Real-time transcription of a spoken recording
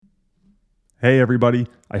Hey everybody,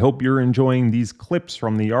 I hope you're enjoying these clips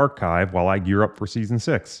from the archive while I gear up for season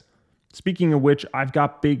 6. Speaking of which, I've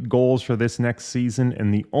got big goals for this next season,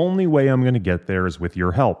 and the only way I'm going to get there is with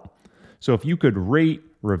your help. So if you could rate,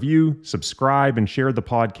 review, subscribe, and share the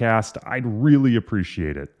podcast, I'd really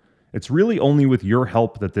appreciate it. It's really only with your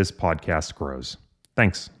help that this podcast grows.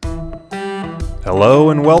 Thanks.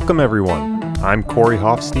 Hello and welcome everyone. I'm Corey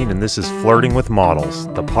Hoffstein, and this is Flirting with Models,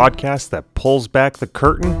 the podcast that pulls back the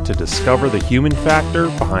curtain to discover the human factor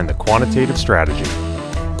behind the quantitative strategy.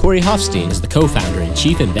 Corey Hoffstein is the co-founder and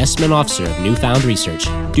chief investment officer of Newfound Research.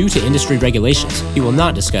 Due to industry regulations, he will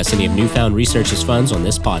not discuss any of Newfound Research's funds on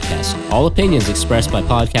this podcast. All opinions expressed by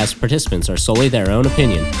podcast participants are solely their own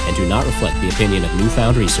opinion and do not reflect the opinion of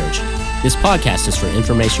Newfound Research. This podcast is for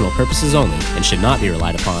informational purposes only and should not be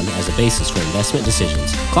relied upon as a basis for investment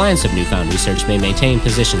decisions. Clients of Newfound Research may maintain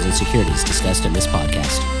positions in securities discussed in this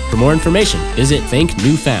podcast. For more information, visit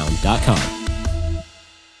thinknewfound.com.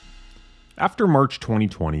 After March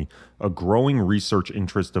 2020, a growing research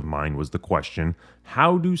interest of mine was the question,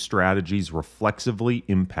 how do strategies reflexively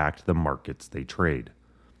impact the markets they trade?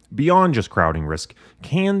 Beyond just crowding risk,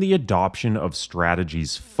 can the adoption of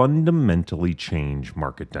strategies fundamentally change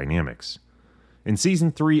market dynamics? In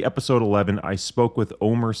Season 3, Episode 11, I spoke with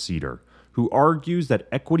Omer Cedar, who argues that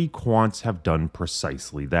equity quants have done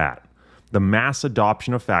precisely that. The mass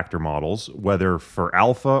adoption of factor models, whether for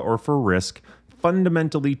alpha or for risk,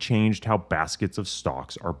 fundamentally changed how baskets of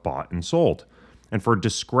stocks are bought and sold. And for a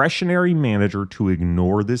discretionary manager to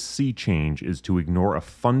ignore this sea change is to ignore a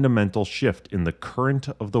fundamental shift in the current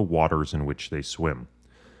of the waters in which they swim.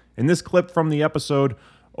 In this clip from the episode,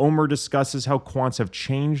 Omer discusses how quants have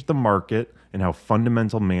changed the market and how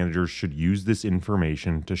fundamental managers should use this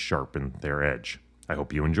information to sharpen their edge. I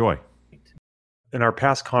hope you enjoy. In our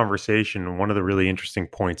past conversation, one of the really interesting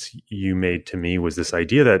points you made to me was this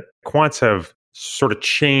idea that quants have sort of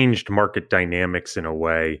changed market dynamics in a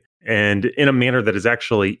way, and in a manner that has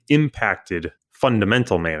actually impacted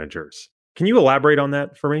fundamental managers. Can you elaborate on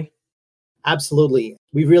that for me? Absolutely.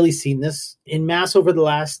 We've really seen this in mass over the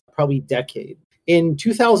last probably decade. In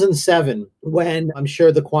 2007, when I'm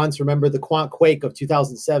sure the quants remember the quant quake of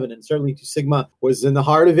 2007, and certainly Two Sigma was in the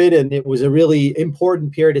heart of it, and it was a really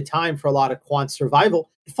important period of time for a lot of quant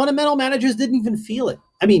survival, fundamental managers didn't even feel it.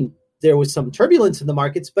 I mean, there was some turbulence in the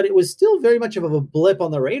markets, but it was still very much of a blip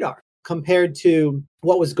on the radar compared to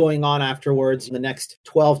what was going on afterwards in the next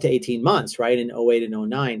 12 to 18 months, right, in 08 and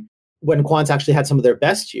 09, when quants actually had some of their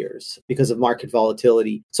best years because of market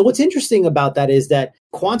volatility. So what's interesting about that is that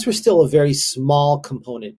quants were still a very small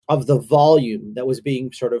component of the volume that was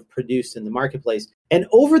being sort of produced in the marketplace. And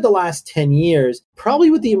over the last 10 years, probably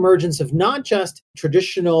with the emergence of not just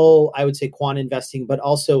traditional, I would say, quant investing, but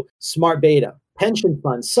also smart beta, pension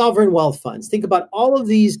funds, sovereign wealth funds. Think about all of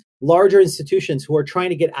these larger institutions who are trying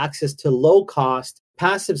to get access to low-cost,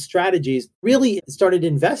 passive strategies, really started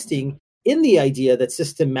investing in the idea that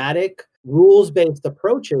systematic, rules-based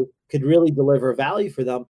approaches could really deliver value for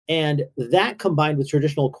them. And that combined with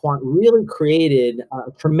traditional quant really created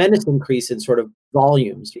a tremendous increase in sort of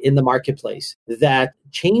volumes in the marketplace that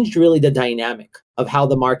changed really the dynamic of how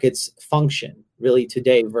the markets function really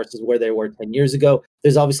today versus where they were 10 years ago.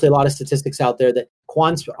 There's obviously a lot of statistics out there that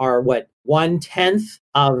quants are 1/10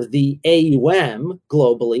 of the AUM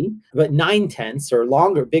globally, but 9/10 or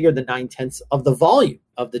longer, bigger than 9/10 of the volume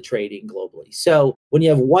of the trading globally. So when you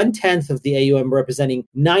have 1/10 of the AUM representing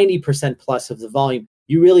 90% plus of the volume,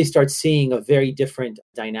 you really start seeing a very different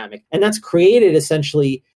dynamic. And that's created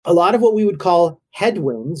essentially a lot of what we would call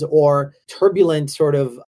headwinds or turbulent sort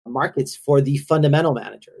of markets for the fundamental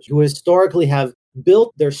managers who historically have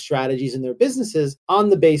built their strategies and their businesses on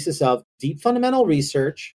the basis of deep fundamental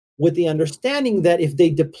research with the understanding that if they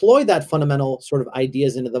deploy that fundamental sort of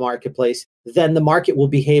ideas into the marketplace, then the market will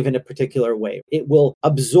behave in a particular way. It will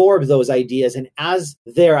absorb those ideas. And as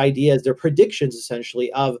their ideas, their predictions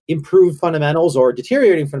essentially of improved fundamentals or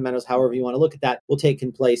deteriorating fundamentals, however you want to look at that, will take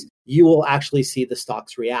in place, you will actually see the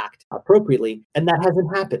stocks react appropriately. And that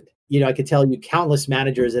hasn't happened. I could tell you countless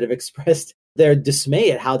managers that have expressed their dismay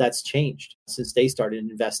at how that's changed since they started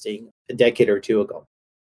investing a decade or two ago.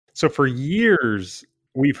 So for years,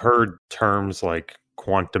 we've heard terms like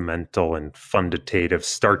quantamental and funditative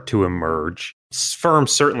start to emerge.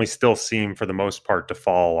 Firms certainly still seem, for the most part, to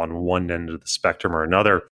fall on one end of the spectrum or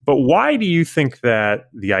another. But why do you think that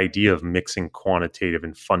the idea of mixing quantitative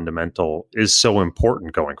and fundamental is so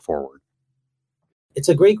important going forward? It's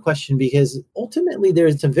a great question because ultimately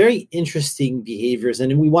there's some very interesting behaviors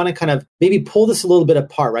and we want to kind of maybe pull this a little bit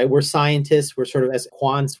apart, right? We're scientists, we're sort of as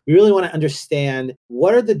quants, we really want to understand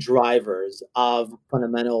what are the drivers of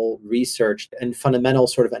fundamental research and fundamental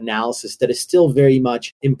sort of analysis that is still very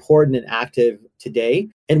much important and active today.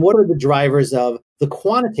 And what are the drivers of the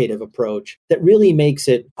quantitative approach that really makes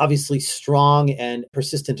it obviously strong and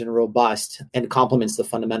persistent and robust and complements the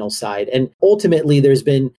fundamental side. And ultimately, there's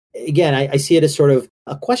been, again, I see it as sort of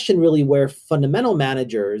a question really where fundamental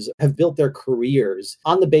managers have built their careers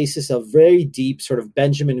on the basis of very deep sort of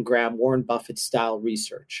Benjamin Graham, Warren Buffett style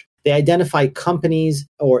research. They identify companies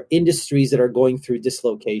or industries that are going through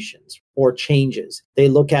dislocations or changes. They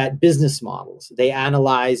look at business models. They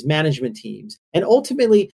analyze management teams. And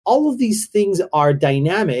ultimately, all of these things are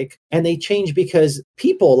dynamic and they change because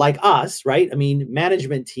people like us, right? I mean,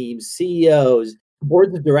 management teams, CEOs,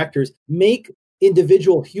 boards of directors make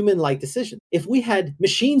individual human-like decisions. If we had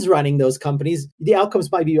machines running those companies, the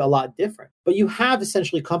outcomes might be a lot different. But you have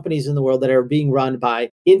essentially companies in the world that are being run by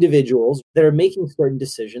individuals that are making certain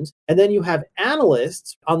decisions. And then you have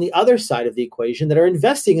analysts on the other side of the equation that are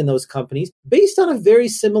investing in those companies based on a very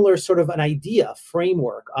similar sort of an idea,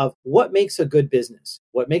 framework of what makes a good business,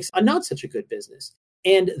 what makes a not such a good business.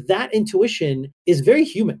 And that intuition is very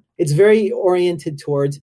human. It's very oriented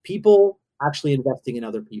towards people actually investing in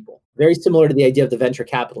other people. Very similar to the idea of the venture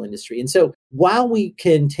capital industry. And so while we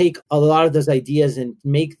can take a lot of those ideas and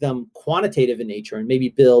make them quantitative in nature and maybe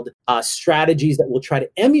build strategies that will try to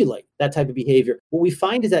emulate that type of behavior, what we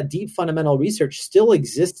find is that deep fundamental research still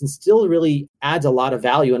exists and still really adds a lot of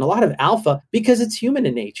value and a lot of alpha because it's human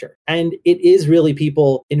in nature. And it is really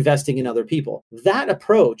people investing in other people. That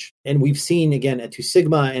approach, and we've seen again at Two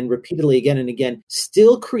Sigma and repeatedly again and again,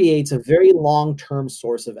 still creates a very long-term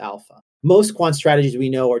source of alpha. Most quant strategies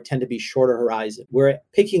we know tend to be shorter horizon. We're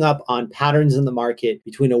picking up on patterns in the market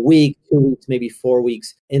between a week, 2 weeks, maybe 4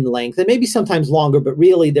 weeks in length, and maybe sometimes longer, but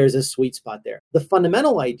really there's a sweet spot there. The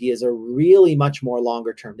fundamental ideas are really much more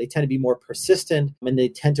longer term. They tend to be more persistent and they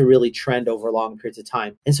tend to really trend over long periods of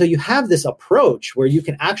time. And so you have this approach where you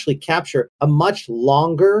can actually capture a much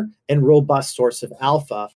longer and robust source of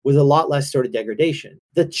alpha with a lot less sort of degradation.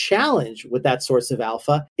 The challenge with that source of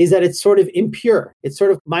alpha is that it's sort of impure. It's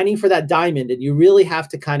sort of mining for that diamond, and you really have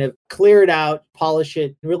to kind of clear it out, polish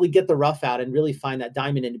it, really get the rough out and really find that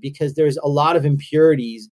diamond in it because there's a lot of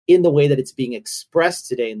impurities in the way that it's being expressed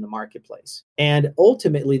today in the marketplace. And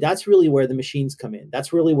ultimately, that's really where the machines come in.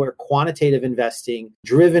 That's really where quantitative investing,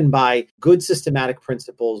 driven by good systematic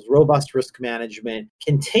principles, robust risk management,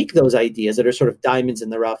 can take those ideas that are sort of diamonds in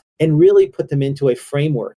the rough and really put them into a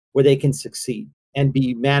framework where they can succeed and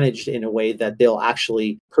be managed in a way that they'll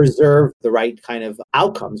actually preserve the right kind of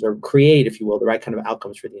outcomes or create, if you will, the right kind of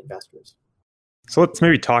outcomes for the investors. So let's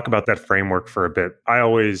maybe talk about that framework for a bit. I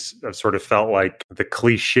always have sort of felt like the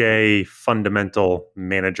cliche fundamental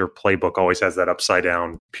manager playbook always has that upside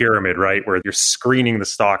down pyramid, right? Where you're screening the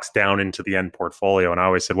stocks down into the end portfolio. And I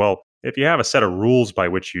always said, well, if you have a set of rules by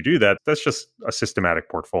which you do that, that's just a systematic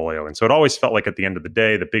portfolio. And so it always felt like at the end of the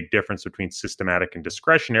day, the big difference between systematic and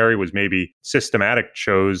discretionary was maybe systematic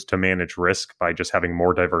chose to manage risk by just having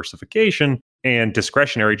more diversification, and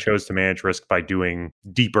discretionary chose to manage risk by doing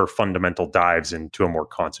deeper fundamental dives into a more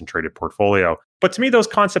concentrated portfolio. But to me, those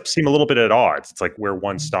concepts seem a little bit at odds. It's like where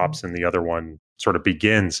one stops and the other one sort of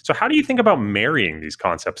begins. So how do you think about marrying these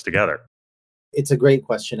concepts together? It's a great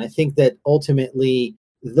question. I think that ultimately,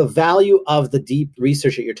 the value of the deep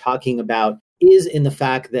research that you're talking about is in the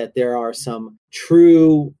fact that there are some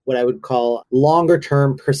true, what I would call longer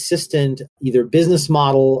term, persistent, either business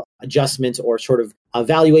model adjustments or sort of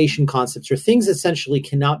valuation concepts or things essentially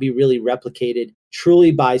cannot be really replicated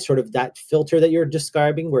truly by sort of that filter that you're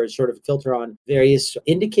describing, where it's sort of filter on various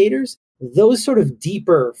indicators. Those sort of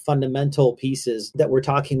deeper fundamental pieces that we're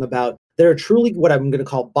talking about that are truly what I'm going to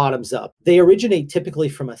call bottoms up. They originate typically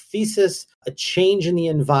from a thesis, a change in the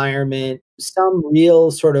environment, some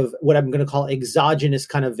real sort of what I'm going to call exogenous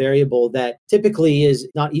kind of variable that typically is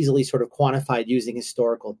not easily sort of quantified using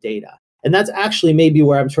historical data. And that's actually maybe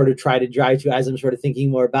where I'm sort of trying to drive to as I'm sort of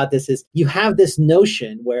thinking more about this is you have this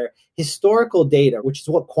notion where historical data, which is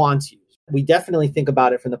what quants use, we definitely think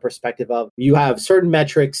about it from the perspective of you have certain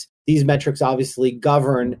metrics. These metrics obviously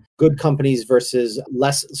govern good companies versus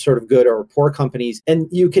less sort of good or poor companies. And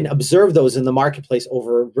you can observe those in the marketplace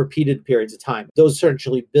over repeated periods of time. Those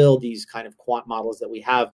essentially build these kind of quant models that we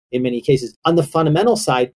have in many cases. On the fundamental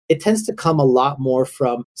side, it tends to come a lot more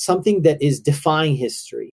from something that is defying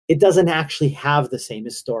history. It doesn't actually have the same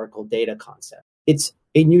historical data concept. It's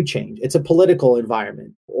a new change. It's a political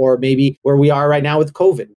environment, or maybe where we are right now with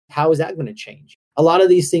COVID. How is that going to change? A lot of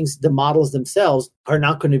these things, the models themselves are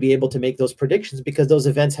not going to be able to make those predictions because those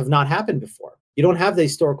events have not happened before. You don't have the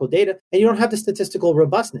historical data and you don't have the statistical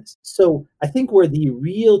robustness. So I think where the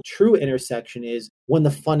real true intersection is when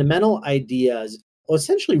the fundamental ideas are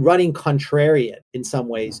essentially running contrarian in some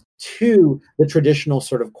ways to the traditional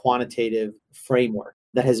sort of quantitative framework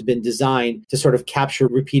that has been designed to sort of capture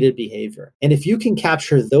repeated behavior. And if you can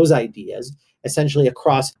capture those ideas, essentially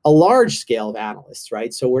across a large scale of analysts,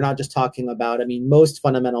 right? So we're not just talking about, most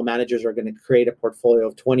fundamental managers are going to create a portfolio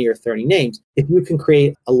of 20 or 30 names. If you can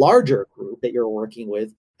create a larger group that you're working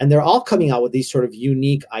with, and they're all coming out with these sort of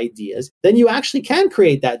unique ideas, then you actually can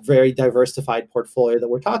create that very diversified portfolio that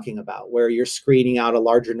we're talking about, where you're screening out a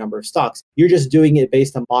larger number of stocks. You're just doing it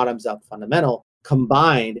based on bottoms up fundamental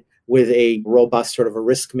combined with a robust sort of a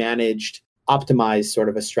risk managed, optimized sort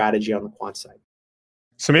of a strategy on the quant side.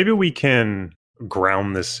 So maybe we can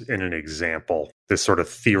ground this in an example, this sort of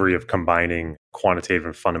theory of combining quantitative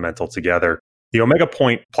and fundamental together. The Omega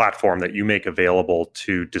Point platform that you make available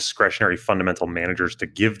to discretionary fundamental managers to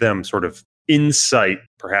give them sort of insight,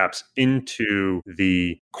 perhaps, into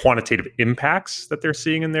the quantitative impacts that they're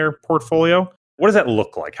seeing in their portfolio. What does that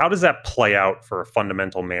look like? How does that play out for a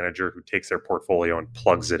fundamental manager who takes their portfolio and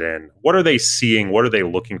plugs it in? What are they seeing? What are they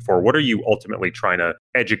looking for? What are you ultimately trying to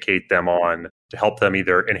educate them on to help them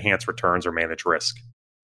either enhance returns or manage risk?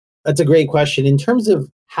 That's a great question. In terms of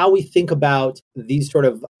how we think about these sort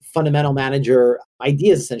of fundamental manager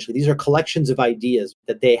ideas, essentially, these are collections of ideas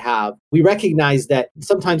that they have. We recognize that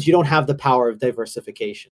sometimes you don't have the power of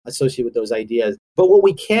diversification associated with those ideas. But what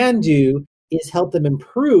we can do is help them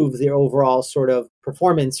improve their overall sort of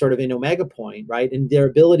performance sort of in Omega Point, right? And their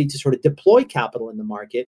ability to sort of deploy capital in the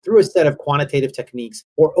market through a set of quantitative techniques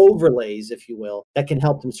or overlays, if you will, that can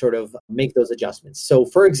help them sort of make those adjustments. So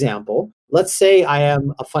for example, let's say I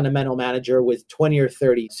am a fundamental manager with 20 or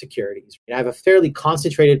 30 securities. I have a fairly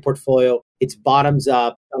concentrated portfolio. It's bottoms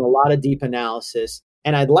up, done a lot of deep analysis,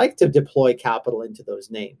 and I'd like to deploy capital into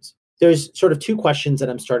those names. There's sort of two questions that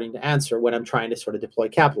I'm starting to answer when I'm trying to sort of deploy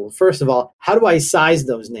capital. First of all, how do I size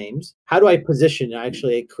those names? How do I position and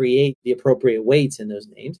actually create the appropriate weights in those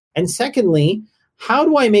names? And secondly, how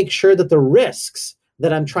do I make sure that the risks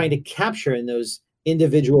that I'm trying to capture in those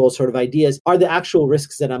individual sort of ideas are the actual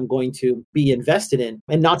risks that I'm going to be invested in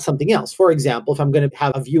and not something else? For example, if I'm going to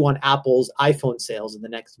have a view on Apple's iPhone sales in the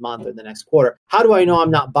next month or the next quarter, how do I know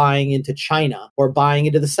I'm not buying into China or buying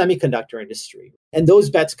into the semiconductor industry? And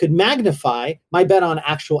those bets could magnify my bet on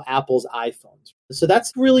actual Apple's iPhones. So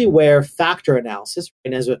that's really where factor analysis,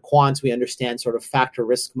 and as with quants, we understand sort of factor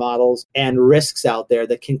risk models and risks out there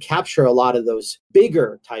that can capture a lot of those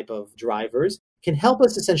bigger type of drivers, can help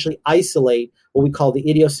us essentially isolate what we call the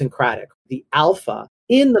idiosyncratic, the alpha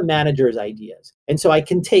in the manager's ideas. And so I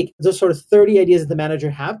can take those sort of 30 ideas that the manager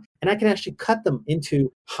have, and I can actually cut them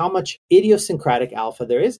into how much idiosyncratic alpha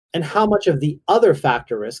there is and how much of the other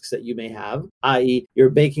factor risks that you may have, i.e. you're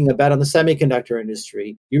making a bet on the semiconductor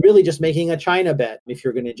industry. You're really just making a China bet if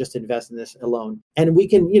you're going to just invest in this alone. And we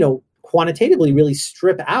can, quantitatively really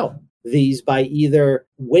strip out these by either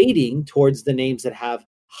weighting towards the names that have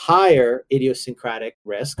higher idiosyncratic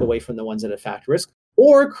risk away from the ones that have factor risk,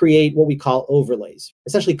 or create what we call overlays,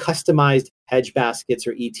 essentially customized hedge baskets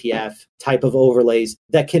or ETF type of overlays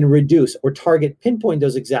that can reduce or pinpoint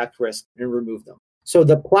those exact risks and remove them. So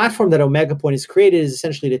the platform that Omega Point has created is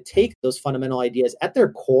essentially to take those fundamental ideas at their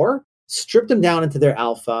core, strip them down into their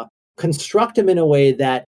alpha, construct them in a way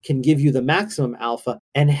that can give you the maximum alpha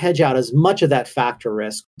and hedge out as much of that factor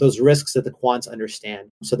risk, those risks that the quants understand,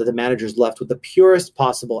 so that the manager is left with the purest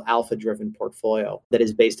possible alpha-driven portfolio that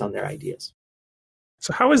is based on their ideas.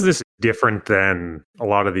 So how is this different than a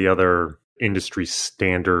lot of the other industry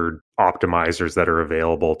standard optimizers that are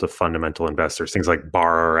available to fundamental investors, things like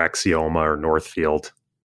Barra or Axioma or Northfield?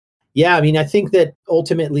 Yeah, I think that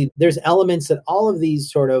ultimately there's elements that all of these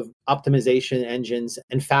sort of optimization engines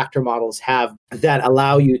and factor models have that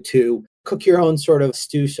allow you to cook your own sort of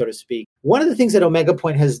stew, so to speak. One of the things that Omega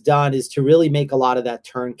Point has done is to really make a lot of that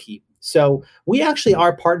turnkey. So we actually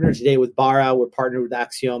are partnered today with Barra, we're partnered with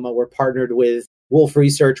Axioma, we're partnered with Wolf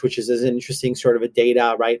Research, which is an interesting sort of a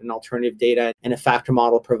data, right? An alternative data and a factor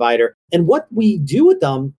model provider. And what we do with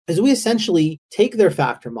them is we essentially take their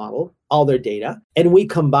factor model, all their data, and we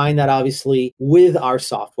combine that obviously with our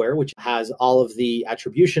software, which has all of the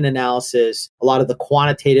attribution analysis, a lot of the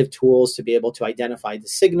quantitative tools to be able to identify the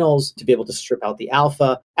signals, to be able to strip out the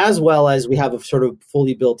alpha, as well as we have a sort of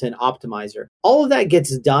fully built-in optimizer. All of that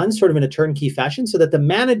gets done sort of in a turnkey fashion so that the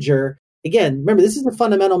manager, again, remember, this is a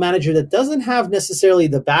fundamental manager that doesn't have necessarily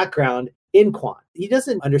the background in quant. He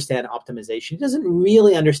doesn't understand optimization. He doesn't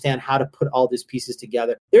really understand how to put all these pieces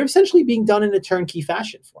together. They're essentially being done in a turnkey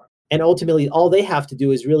fashion for him. And ultimately, all they have to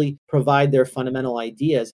do is really provide their fundamental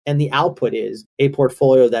ideas. And the output is a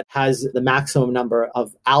portfolio that has the maximum number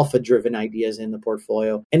of alpha-driven ideas in the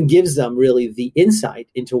portfolio and gives them really the insight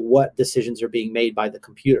into what decisions are being made by the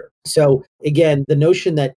computer. So again, the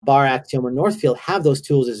notion that Bar, Axioma, and Northfield have those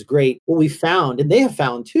tools is great. What we found, and they have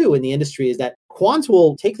found too in the industry, is that quants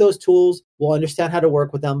will take those tools, will understand how to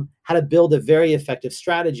work with them, how to build a very effective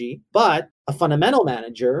strategy, but a fundamental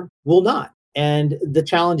manager will not. And the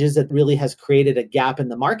challenge is that really has created a gap in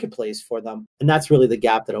the marketplace for them. And that's really the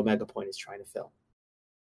gap that Omega Point is trying to fill.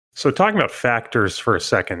 So talking about factors for a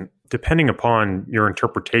second, depending upon your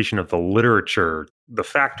interpretation of the literature, the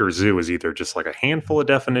factor zoo is either just like a handful of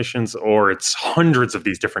definitions or it's hundreds of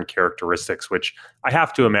these different characteristics, which I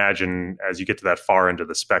have to imagine as you get to that far end of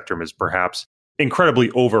the spectrum is perhaps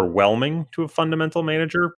incredibly overwhelming to a fundamental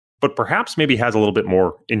manager, but perhaps maybe has a little bit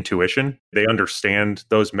more intuition. They understand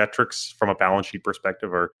those metrics from a balance sheet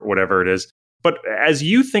perspective or whatever it is. But as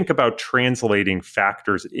you think about translating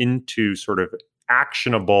factors into sort of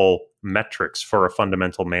actionable metrics for a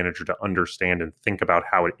fundamental manager to understand and think about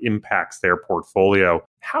how it impacts their portfolio,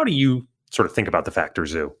 how do you sort of think about the factor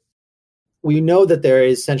zoo? We know that there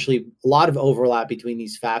is essentially a lot of overlap between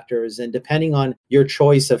these factors. And depending on your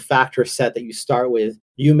choice of factor set that you start with,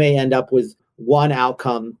 you may end up with one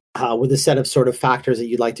outcome with a set of sort of factors that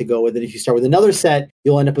you'd like to go with. And if you start with another set,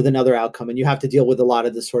 you'll end up with another outcome. And you have to deal with a lot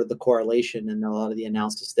of the sort of the correlation and a lot of the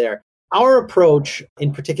analysis there. Our approach,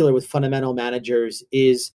 in particular with fundamental managers,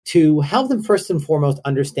 is to help them first and foremost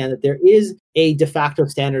understand that there is a de facto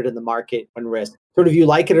standard in the market on risk. Sort of you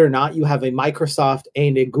like it or not, you have a Microsoft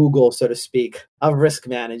and a Google, so to speak, of risk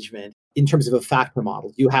management in terms of a factor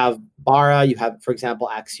model. You have BARA, you have, for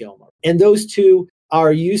example, Axioma. And those two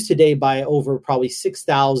are used today by over probably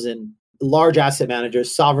 6,000 large asset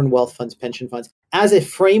managers, sovereign wealth funds, pension funds, as a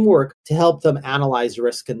framework to help them analyze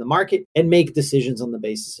risk in the market and make decisions on the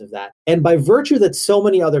basis of that. And by virtue that so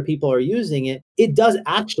many other people are using it, it does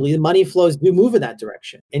actually, the money flows do move in that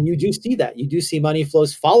direction. And you do see that. You do see money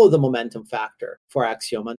flows follow the momentum factor for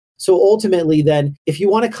Axioma. So ultimately then, if you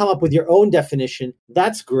want to come up with your own definition,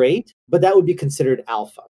 that's great, but that would be considered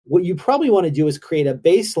alpha. What you probably want to do is create a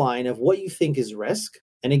baseline of what you think is risk.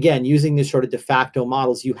 And again, using these sort of de facto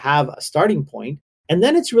models, you have a starting point. And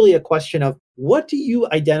then it's really a question of what do you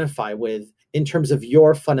identify with in terms of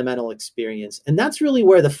your fundamental experience? And that's really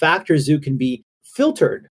where the factor zoo can be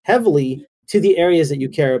filtered heavily to the areas that you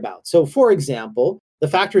care about. So for example, the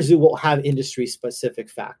factor zoo will have industry specific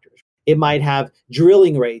factors. It might have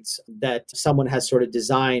drilling rates that someone has sort of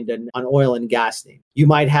designed on oil and gas name. You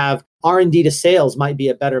might have R&D to sales might be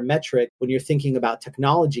a better metric when you're thinking about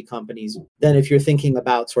technology companies than if you're thinking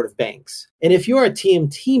about sort of banks. And if you're a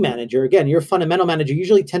TMT manager, again, you're a fundamental manager,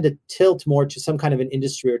 usually tend to tilt more to some kind of an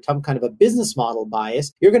industry or some kind of a business model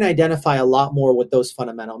bias. You're going to identify a lot more with those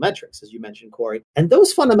fundamental metrics, as you mentioned, Corey. And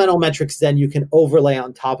those fundamental metrics, then you can overlay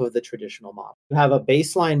on top of the traditional model. You have a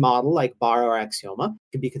baseline model like BARA or Axioma,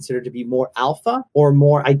 could be considered to be more alpha or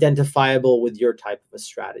more identifiable with your type of a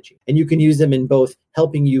strategy. And you can use them in both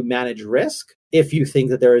helping you manage risk if you think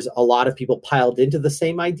that there is a lot of people piled into the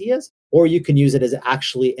same ideas, or you can use it as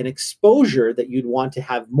actually an exposure that you'd want to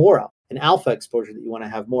have more of, an alpha exposure that you want to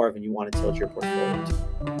have more of and you want to tilt your portfolio to.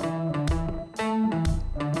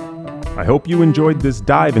 I hope you enjoyed this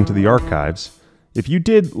dive into the archives. If you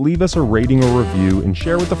did, leave us a rating or review and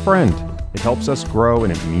share with a friend. It helps us grow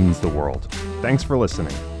and it means the world. Thanks for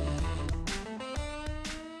listening.